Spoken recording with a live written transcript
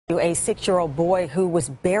A 6-year-old boy who was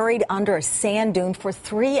buried under a sand dune for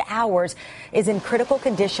 3 hours is in critical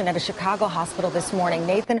condition at a Chicago hospital this morning.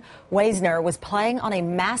 Nathan Weisner was playing on a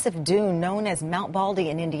massive dune known as Mount Baldy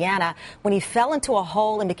in Indiana when he fell into a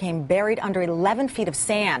hole and became buried under 11 feet of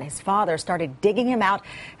sand. His father started digging him out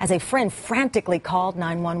as a friend frantically called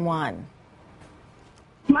 911.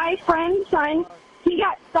 My friend's son, he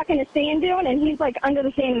got stuck in a sand dune, and he's like under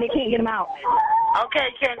the sand, and they can't get him out. Okay,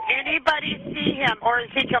 can anybody see him, or is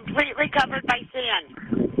he completely covered by sand?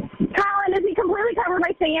 Colin, is he completely covered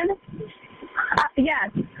by sand?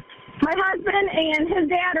 Yes. My husband and his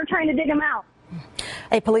dad are trying to dig him out.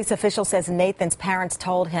 A police official says Nathan's parents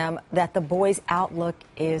told him that the boy's outlook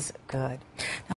is good.